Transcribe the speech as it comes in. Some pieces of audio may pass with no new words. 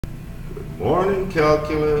Morning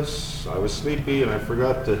calculus. I was sleepy and I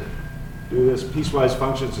forgot to do this. Piecewise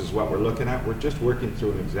functions is what we're looking at. We're just working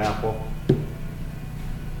through an example.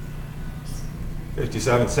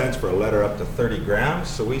 57 cents for a letter up to 30 grams.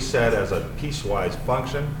 So we said as a piecewise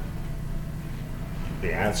function,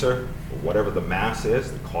 the answer, whatever the mass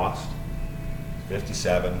is, the cost,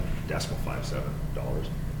 $57.57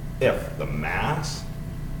 if the mass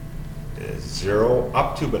is 0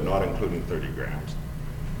 up to but not including 30 grams.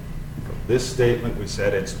 For this statement, we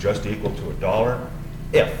said it's just equal to $1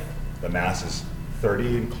 if the mass is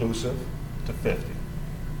 30 inclusive to 50.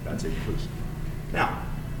 That's inclusive. Now,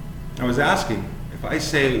 I was asking, if I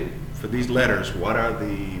say for these letters, what are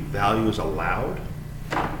the values allowed?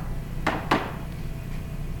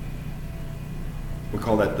 We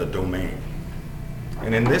call that the domain.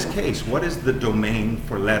 And in this case, what is the domain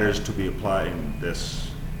for letters to be applied in this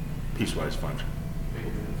piecewise function?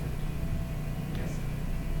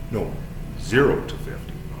 No, 0 to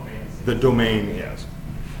 50. The domain is.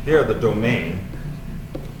 Here, the domain,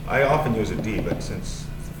 I often use a D, but since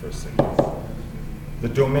it's the first thing. The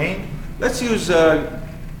domain, let's use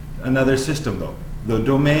another system though. The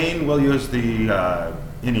domain, we'll use the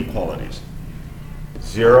inequalities.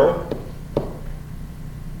 0,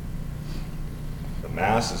 the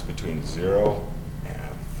mass is between 0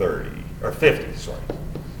 and 30, or 50, sorry,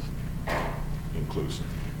 inclusive.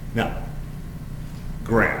 Now,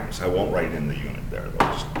 grams, I won't write in the unit there,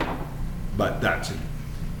 but that's in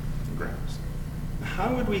grams.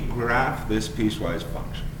 How would we graph this piecewise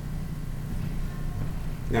function?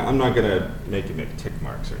 Now, I'm not going to make you make tick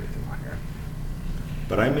marks or anything on here,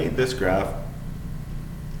 but I made this graph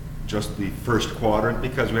just the first quadrant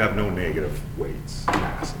because we have no negative weights,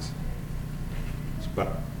 masses.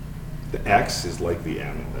 But the x is like the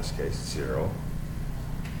m in this case, 0.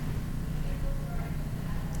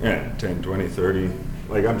 And 10, 20, 30,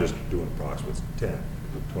 like I'm just doing approximates, 10,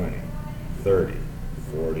 20, 30,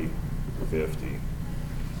 40, 50.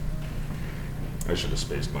 I should have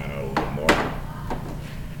spaced mine out a little more.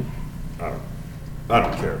 I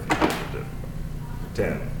don't care if you did it.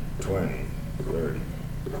 10, 20, 30,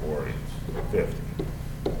 40, 50.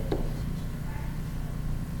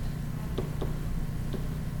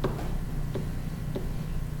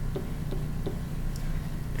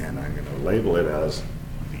 And I'm going to label it as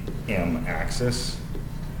the m-axis.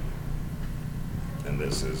 And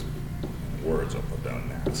this is words up and down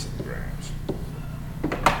mass in grams.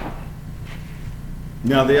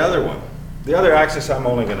 Now the other one. The other axis I'm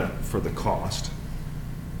only going to, for the cost,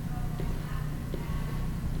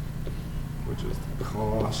 which is the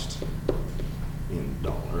cost in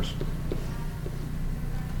dollars.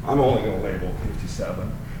 I'm only going to label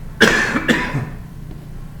 57. So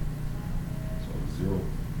 0.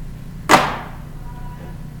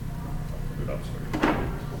 Put it up, sorry.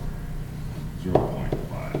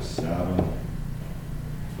 0.57.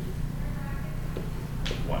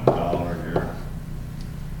 $1 here.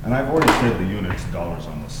 And I've already said the units dollars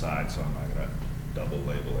on the side, so I'm not going to double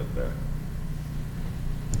label it there.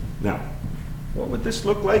 Now, what would this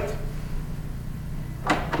look like?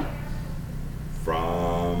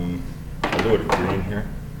 From, I'll do it in green here.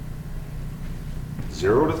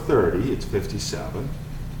 0 to 30, it's 57.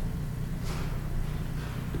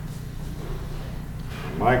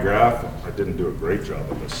 My graph, I didn't do a great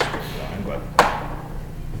job of this line, but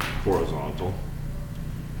horizontal.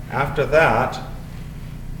 After that,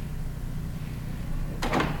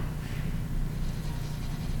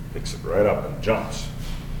 picks it right up and jumps.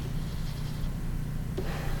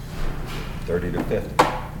 30 to 50.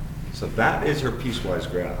 So that is your piecewise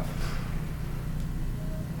graph.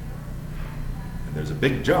 And there's a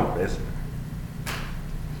big jump, isn't there?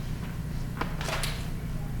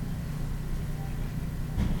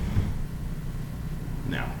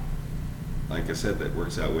 Now, like I said, that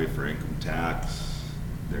works that way for income tax.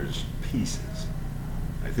 There's pieces.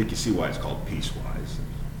 I think you see why it's called piecewise.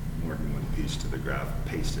 More than one piece to the graph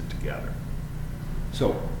pasted together.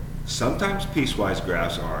 So sometimes piecewise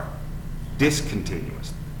graphs are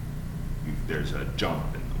discontinuous. There's a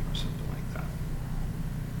jump in them or something like that.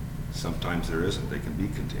 Sometimes there isn't. They can be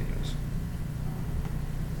continuous.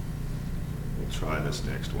 We'll try this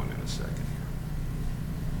next one in a second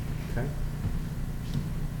here. Okay?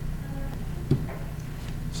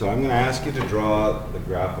 So I'm going to ask you to draw the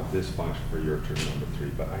graph of this function for your term number 3,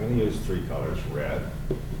 but I'm going to use 3 colors, red,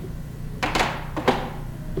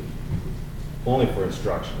 only for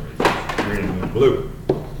instruction reasons, green and blue,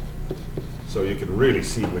 so you can really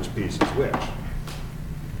see which piece is which.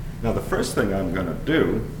 Now the first thing I'm going to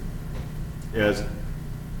do is,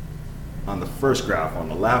 on the first graph on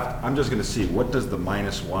the left, I'm just going to see what does the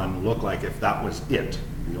 -1 look like if that was it.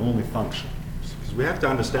 the only function. Because we have to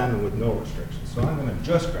understand them with no restrictions. So I'm going to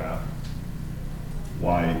just graph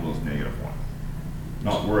y equals -1.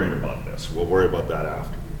 Not worried about this. We'll worry about that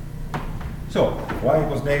after. So, if y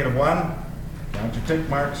equals -1, count your tick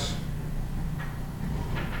marks.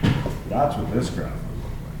 That's what this graph would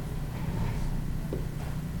look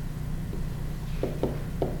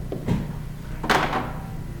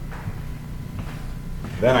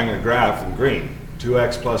like. Then I'm going to graph in green,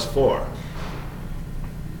 2x plus 4.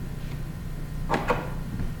 So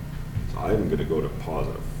I'm going to go to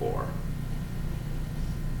 +4.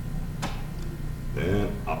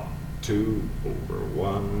 Then up 2 over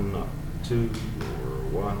 1, up 2 over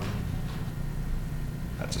 1.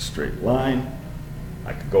 That's a straight line.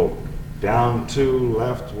 I could go down 2,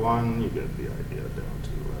 left 1. You get the idea. Down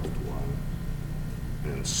 2, left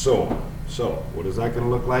 1. And so on. So, what is that going to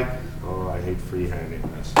look like? Oh, I hate freehanding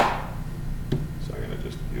this. So I'm going to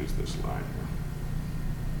just use this line here.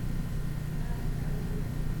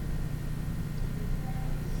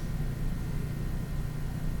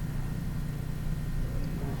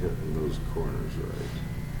 Hitting those corners right.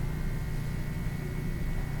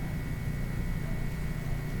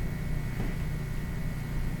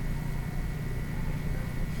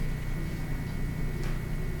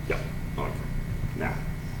 Yep, okay. Now,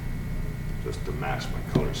 just to match my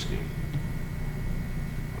color scheme,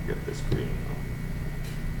 I'll get this green.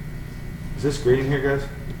 Is this green here, guys?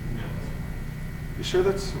 No. You sure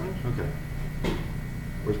that's right? Okay.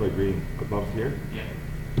 Where's my green? Above here? Yeah.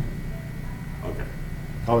 Okay.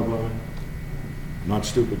 Colorblind? I'm not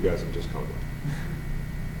stupid, guys, I'm just colorblind.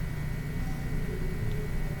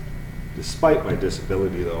 Despite my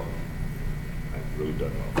disability, though, I've really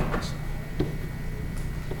done well for myself.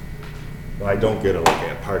 But I don't get a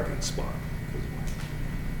parking spot.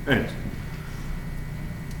 Anyways.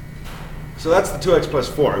 So that's the 2x plus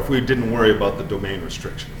 4, if we didn't worry about the domain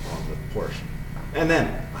restriction on the portion. And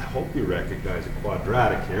then, I hope you recognize a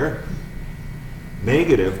quadratic here.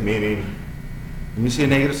 Negative, meaning, can you see a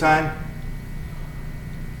negative sign?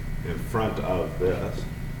 In front of this.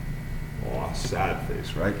 Oh, sad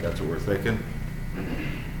face, right? That's what we're thinking.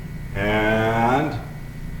 And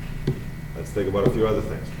let's think about a few other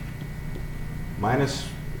things. Minus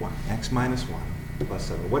 1, x minus 1 plus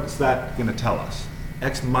 7. What's that going to tell us?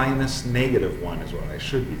 X minus -1 is what I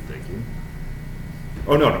should be thinking.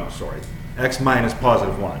 Oh, no, sorry. X minus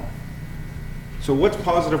 +1. So what's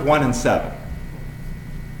 +1 and 7?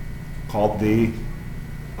 Called the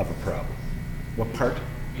upper parabola. What part?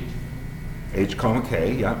 H, comma,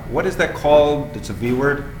 K, yeah. What is that called? It's a V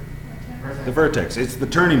word? Vertex. The vertex. It's the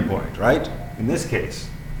turning point, right? In this case,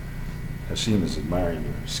 Hashim is admiring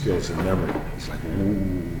your skills in memory. He's like,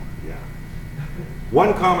 ooh, yeah.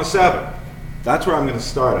 1, comma 7. That's where I'm going to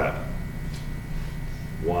start at.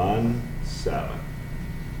 1, 7.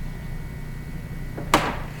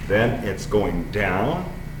 Then it's going down.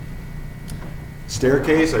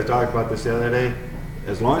 Staircase, I talked about this the other day.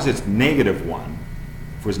 As long as it's -1, if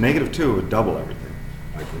it was -2, it would double everything.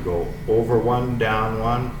 I can go over 1, down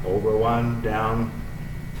 1, over 1, down.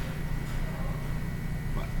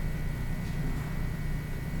 What?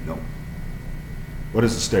 No. What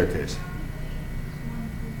is the staircase?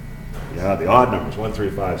 Yeah, the odd numbers, 1, 3,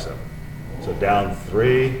 5, 7. So down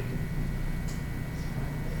 3.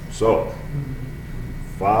 So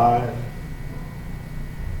 5,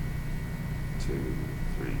 2,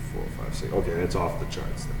 3, 4, 5, 6. Okay, that's off the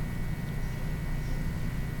charts then.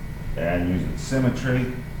 And using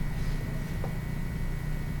symmetry.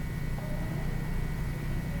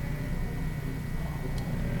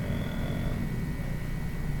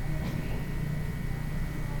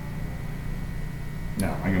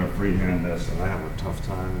 Now, I'm going to freehand this, and I have a tough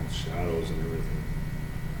time with shadows and everything.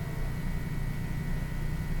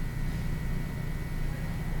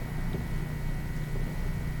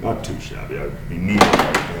 Not too shabby. I'd be neat if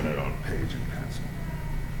I was doing it on page and pencil.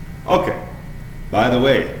 Okay. By the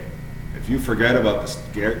way, if you forget about the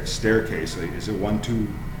staircase, is it 1, 2,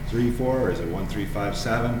 3, 4, or is it 1, 3, 5,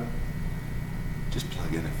 7? Just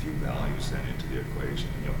plug in a few values then into the equation,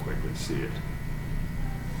 and you'll quickly see it.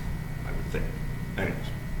 I would think. Anyways,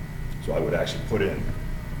 so I would actually put in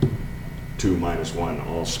 2 minus 1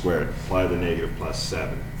 all squared, apply the negative plus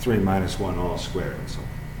 7, 3 minus 1 all squared, and so on.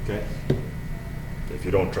 Okay? If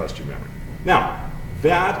you don't trust your memory. Now,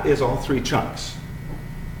 that is all 3 chunks.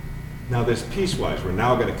 Now this piecewise, we're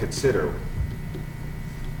now going to consider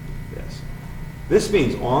this. This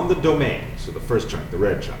means on the domain, so the first chunk, the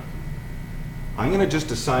red chunk, I'm going to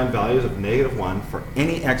just assign values of -1 for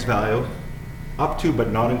any x value up to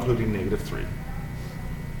but not including -3.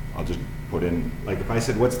 I'll just put in, like if I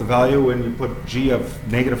said, what's the value when you put g of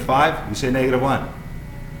 -5? You say -1.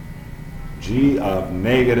 g of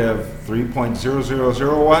negative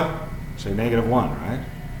 3.0001, say negative 1, right?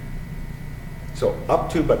 So up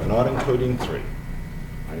to but not including 3.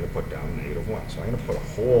 I'm going to put down negative 1. So I'm going to put a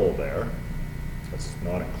hole there. That's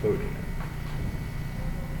not including it.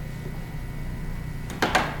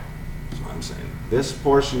 So I'm saying this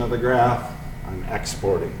portion of the graph, I'm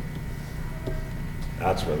exporting.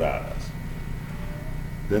 That's where that is.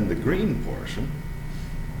 Then the green portion,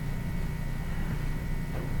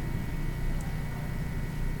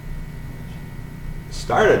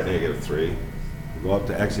 start at negative 3, go up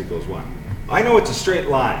to x equals 1. I know it's a straight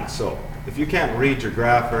line, so if you can't read your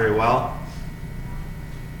graph very well,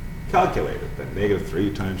 calculate it. Then negative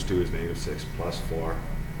 3 times 2 is negative 6 plus 4.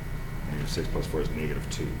 Negative 6 plus 4 is negative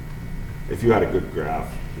 2. If you had a good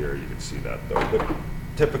graph here, you could see that though. But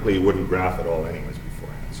typically you wouldn't graph it all anyways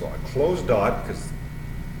beforehand. So I close dot because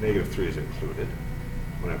negative 3 is included.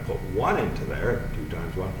 When I put 1 into there, 2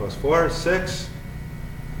 times 1 plus 4 is 6.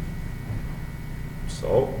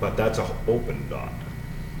 So, but that's an open dot.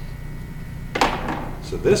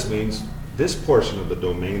 So this means this portion of the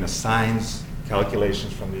domain assigns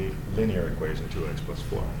calculations from the linear equation 2x plus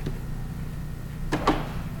 4.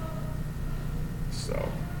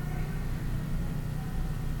 So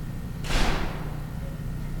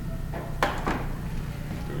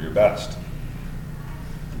do your best.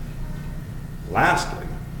 Lastly,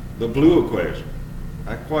 the blue equation.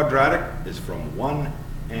 That quadratic is from 1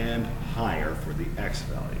 and higher for the x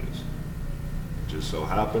values. It just so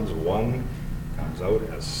happens 1 comes out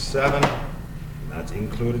as 7, and that's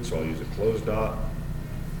included, so I'll use a closed dot.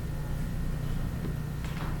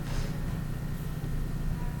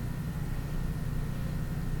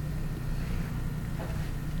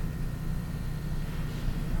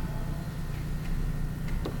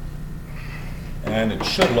 And it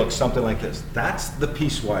should look something like this. That's the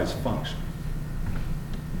piecewise function.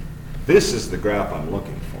 This is the graph I'm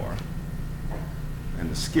looking for. And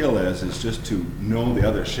the skill is just to know the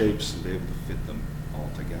other shapes and be able to fit them all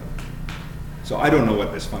together. So I don't know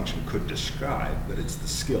what this function could describe, but it's the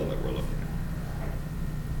skill that we're looking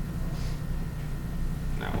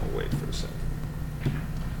at. Now we'll wait for a second.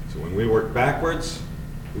 So when we work backwards,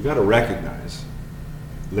 we've got to recognize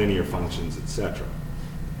linear functions, etc.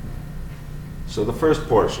 So the first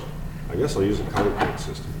portion, I guess I'll use a color code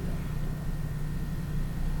system.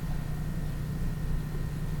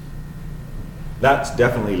 That's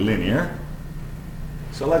definitely linear.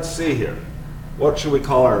 So let's see here. What should we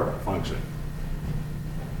call our function?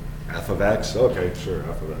 F of x? Okay, sure,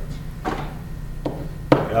 f of x.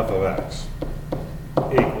 F of x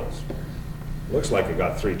equals. Looks like it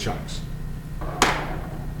got 3 chunks.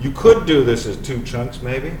 You could do this as 2 chunks,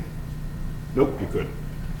 maybe. Nope, you couldn't.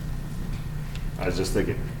 I was just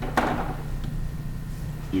thinking.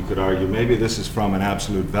 You could argue maybe this is from an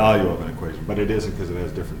absolute value of an equation, but it isn't because it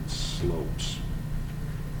has different slopes.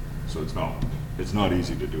 So it's not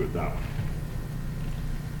easy to do it that way.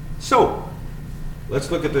 So let's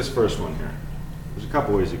look at this first one here. There's a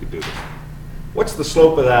couple ways you could do this. What's the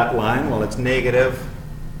slope of that line? Well, it's negative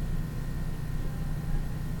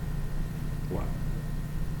 1.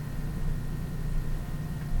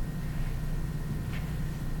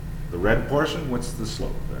 The red portion, what's the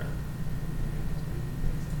slope there?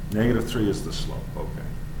 Negative 3 is the slope, okay.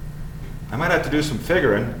 I might have to do some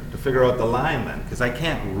figuring to figure out the line then, because I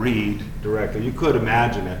can't read directly. You could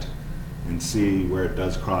imagine it and see where it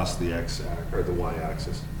does cross the x or the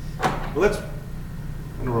y-axis. But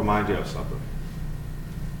I'm going to remind you of something.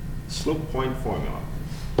 Slope point formula.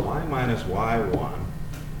 Y minus y1.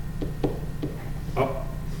 Oh,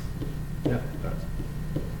 yeah, that's.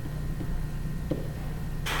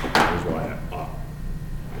 There's y up.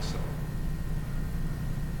 Myself.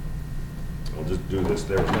 I'll just do this.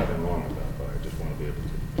 There's nothing wrong with that, but I just want to be able to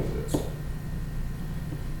do this.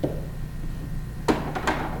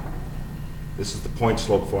 This is the point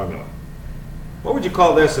slope formula. What would you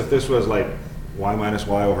call this if this was like y minus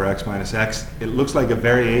y over x minus x? It looks like a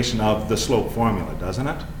variation of the slope formula, doesn't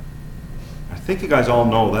it? I think you guys all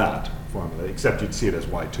know that formula, except you'd see it as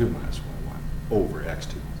y2 minus y1 over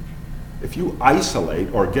x2. If you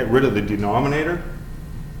isolate or get rid of the denominator,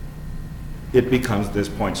 it becomes this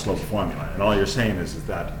point slope formula. And all you're saying is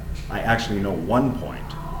that I actually know one point.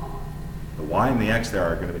 The y and the x there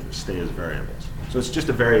are going to stay as variables. So it's just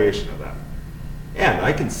a variation of that. And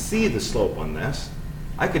I can see the slope on this.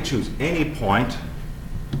 I could choose any point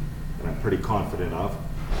that I'm pretty confident of.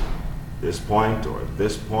 This point or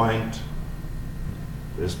this point,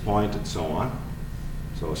 and so on.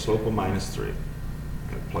 So a slope of minus 3. I'm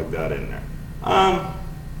going to plug that in there.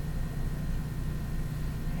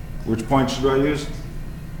 Which point should I use?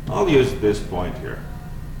 I'll use this point here.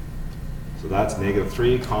 So that's negative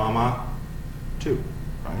 3 comma 2,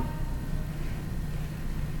 right?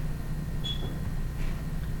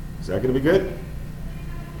 Is that going to be good?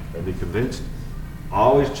 Everybody convinced?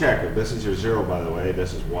 Always check. If this is your 0, by the way,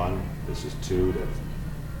 this is 1, this is 2.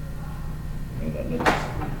 That looks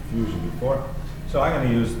confusion before. So I'm going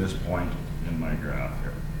to use this point in my graph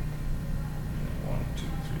here. 1, 2,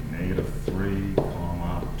 3, negative 3,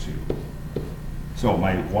 comma 2. So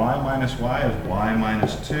my y minus y is y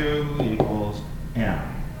minus 2 equals m.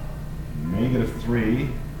 Negative 3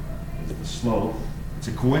 is the slope. It's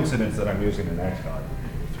a coincidence that I'm using an x value.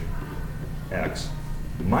 X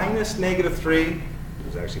minus negative 3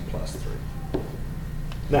 is actually plus 3.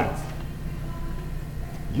 Now,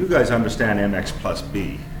 you guys understand mx plus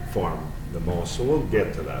b form the most, so we'll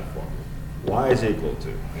get to that form. Y is equal to,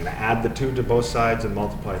 I'm going to add the 2 to both sides and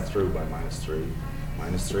multiply through by minus 3.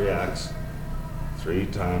 Minus 3x. 3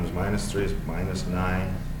 times minus 3 is minus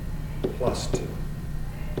 9 plus 2.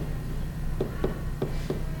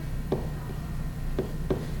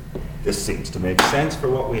 This seems to make sense for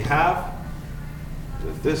what we have.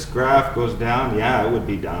 If this graph goes down, yeah, it would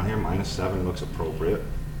be down here. Minus 7 looks appropriate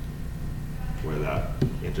where that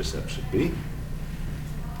intercept should be.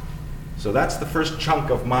 So that's the first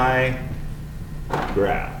chunk of my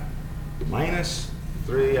graph. Minus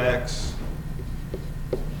 3x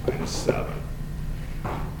minus 7.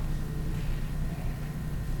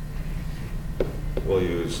 We'll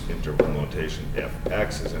use interval notation if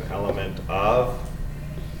x is an element of,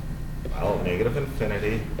 well, negative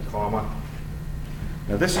infinity, comma.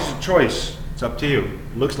 Now this is a choice. It's up to you.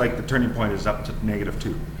 It looks like the turning point is up to negative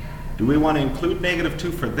 2. Do we want to include negative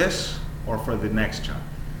 2 for this or for the next chunk?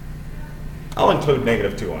 I'll include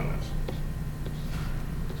negative 2 on this.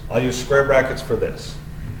 I'll use square brackets for this.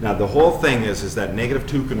 Now the whole thing is that negative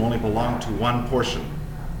 2 can only belong to one portion.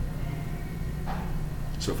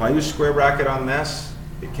 So if I use square bracket on this,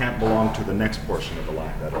 it can't belong to the next portion of the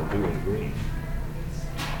line. That'll do in green.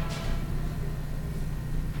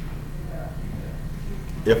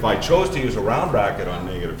 If I chose to use a round bracket on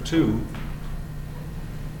negative 2,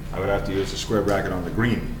 I would have to use a square bracket on the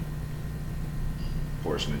green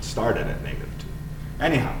portion. It started at negative 2.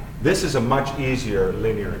 Anyhow, this is a much easier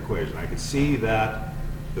linear equation. I can see that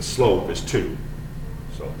the slope is 2.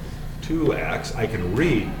 So 2x, I can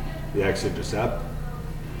read the x-intercept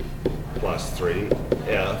plus 3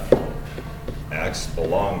 if x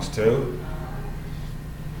belongs to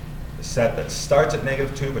the set that starts at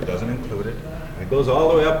negative 2 but doesn't include it. And it goes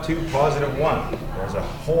all the way up to positive 1. There's a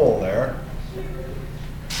hole there,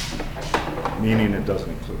 meaning it doesn't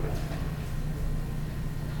include it.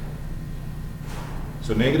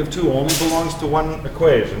 So negative 2 only belongs to one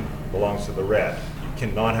equation, belongs to the red. You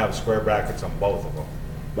cannot have square brackets on both of them.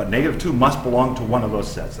 But negative 2 must belong to one of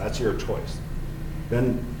those sets. That's your choice.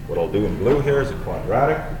 Then what I'll do in blue here is a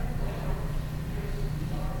quadratic.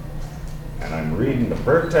 And I'm reading the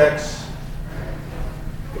vertex.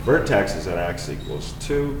 The vertex is at x equals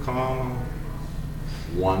 2, comma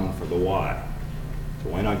 1 for the y. So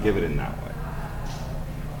why not give it in that way?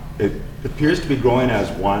 It appears to be going as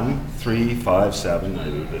 1, 3, 5, 7, I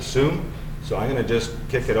would assume. So I'm going to just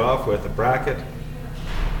kick it off with a bracket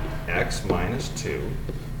x minus 2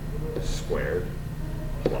 squared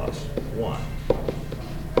plus 1.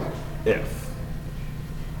 If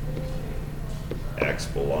x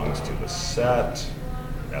belongs to the set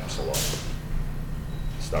epsilon.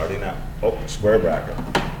 Starting at, square bracket.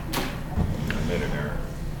 I made an error.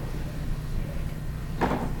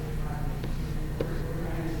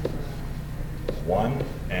 One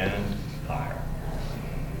and higher.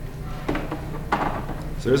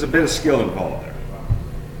 So there's a bit of skill involved there.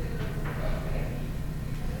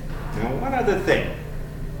 Now, one other thing.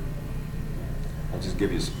 I'll just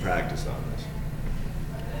give you some practice on this.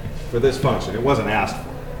 For this function, it wasn't asked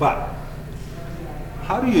for, but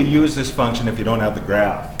how do you use this function if you don't have the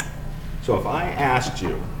graph? So if I asked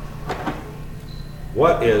you,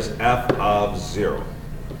 what is f of 0?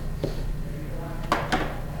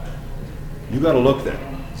 You got to look there.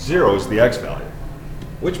 0 is the x value.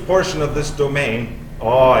 Which portion of this domain,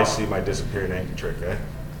 oh, I see my disappearing anchor trick, eh?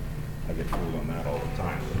 I get fooled on that all the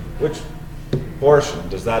time. Which portion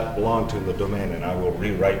does that belong to in the domain? And I will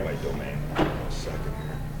rewrite my domain. In a second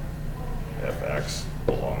here. Fx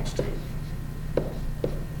belongs to.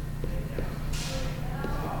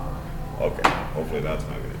 Okay, hopefully that's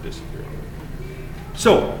not going to disappear.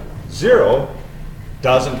 So, 0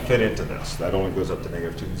 doesn't fit into this. That only goes up to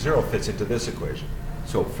negative 2. 0 fits into this equation.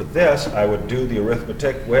 So for this, I would do the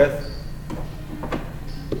arithmetic with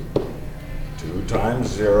 2 times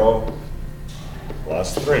 0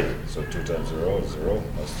 plus 3. So 2 times 0 is 0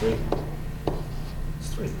 plus 3. It's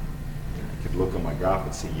 3. I could look at my graph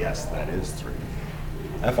and see, yes, that is 3.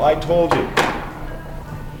 If I told you,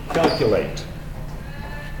 calculate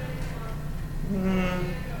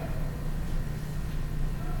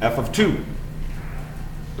f of 2,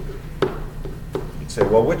 you'd say,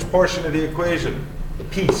 well, which portion of the equation, the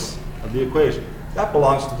piece of the equation, that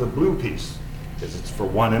belongs to the blue piece, because it's for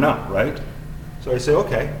 1 and up, right? So I say,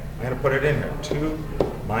 okay, I'm going to put it in here, 2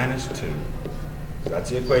 minus 2. So that's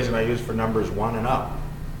the equation I use for numbers 1 and up.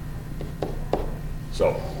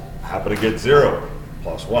 So I happen to get 0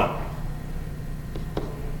 plus 1.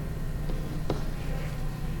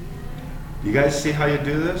 You guys see how you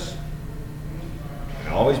do this? And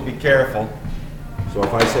always be careful. So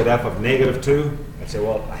if I said f of negative 2, I'd say,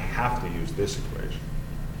 well, I have to use this equation.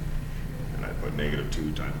 And I put negative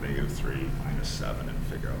 2 times negative 3 minus 7 and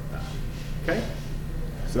figure out that. Okay?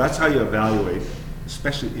 So that's how you evaluate,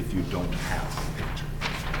 especially if you don't have a picture.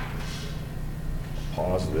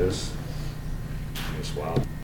 Pause this. This while.